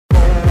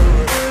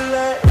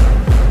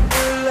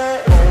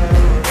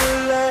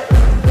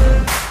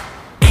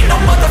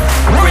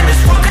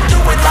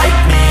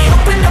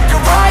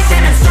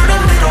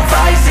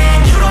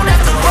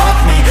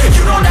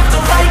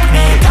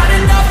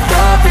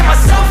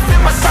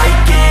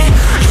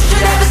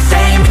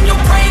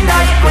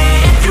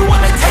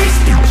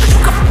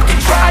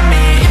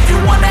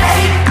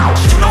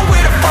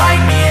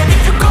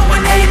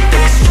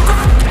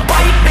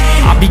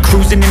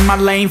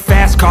my lane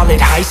fast, call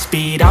it high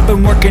speed. I've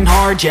been working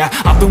hard, yeah,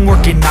 I've been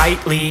working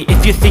nightly.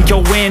 If you think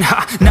you'll win,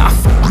 ha, not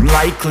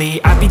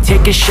likely. I be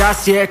taking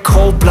shots, yeah,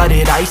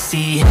 cold-blooded,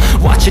 icy.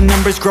 Watching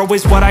numbers grow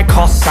is what I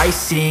call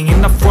sightseeing.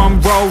 In the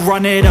front row,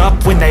 run it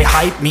up when they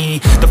hype me.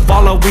 The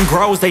following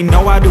grows, they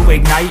know how to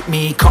ignite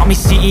me. Call me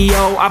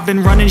CEO, I've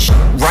been running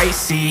right,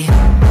 see.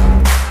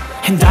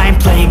 And I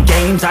ain't playing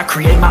games, I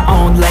create my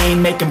own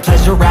lane, making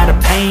pleasure out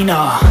of pain,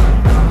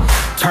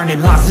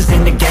 turning losses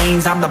into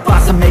gains. I'm the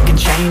boss, I'm making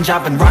change.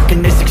 I've been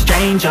rocking this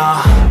exchange,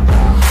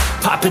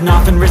 popping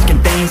off and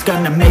risking things.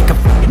 Gonna make a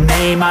f***ing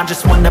name. I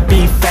just wanna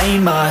be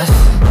famous,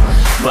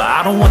 but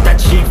I don't want that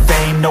cheap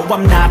fame. No,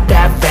 I'm not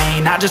that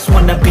vain. I just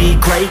wanna be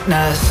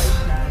greatness.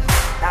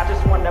 I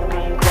just wanna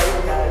be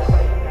greatness.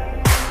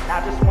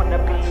 I just wanna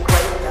be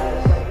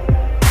greatness.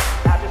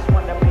 I just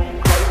wanna be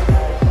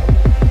greatness.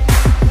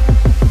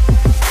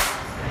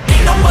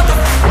 Ain't no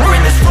motherfucker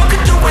in this world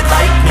could do it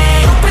like me.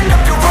 Open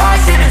up your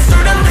eyes and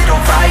insert a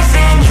little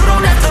rising. You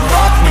don't have to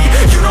love me,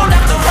 you don't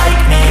have to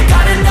like me.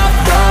 Got enough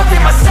love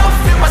in myself,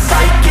 in my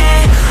psyche.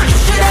 You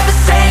should have the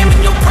same in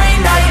your brain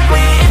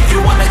nightly. If you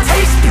wanna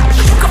taste me,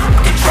 you can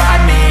fucking try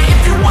me.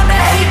 If you wanna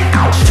hate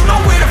me, you know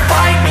where to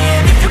find me.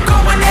 And if you go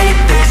and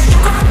hate this, you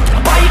can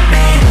fucking bite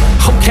me.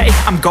 Okay,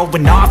 I'm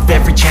going off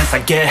every chance I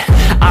get.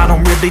 I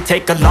don't really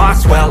take a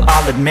loss, well,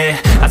 I'll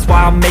admit. That's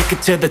why I'll make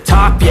it to the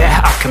top,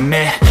 yeah, I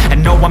commit.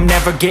 And no, I'm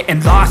never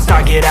getting lost,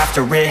 I get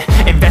after it.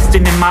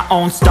 Investing in my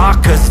own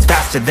stock, cause it's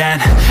faster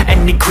than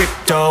any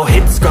crypto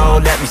hits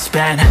go, let me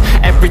spend.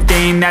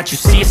 Everything that you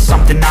see is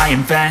something I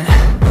invent,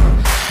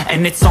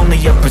 and it's only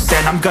a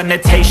percent. I'm gonna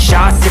take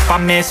shots, if I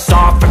miss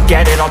all,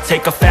 forget it. I'll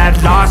take a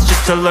fat loss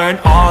just to learn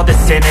all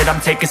that's in it. I'm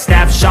taking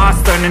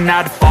snapshots, learning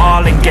how to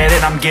fall and get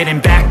it. I'm getting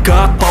back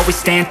up, always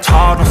stand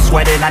tall, don't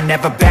sweat it. I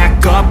never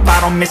back up,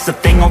 I don't miss a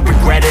thing or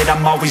regret it.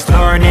 I'm always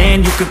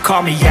learning, you could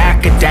call me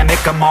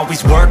academic. I'm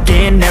always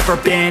working, never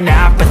been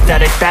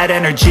apathetic. That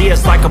energy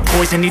is like a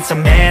poison, needs a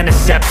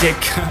antiseptic.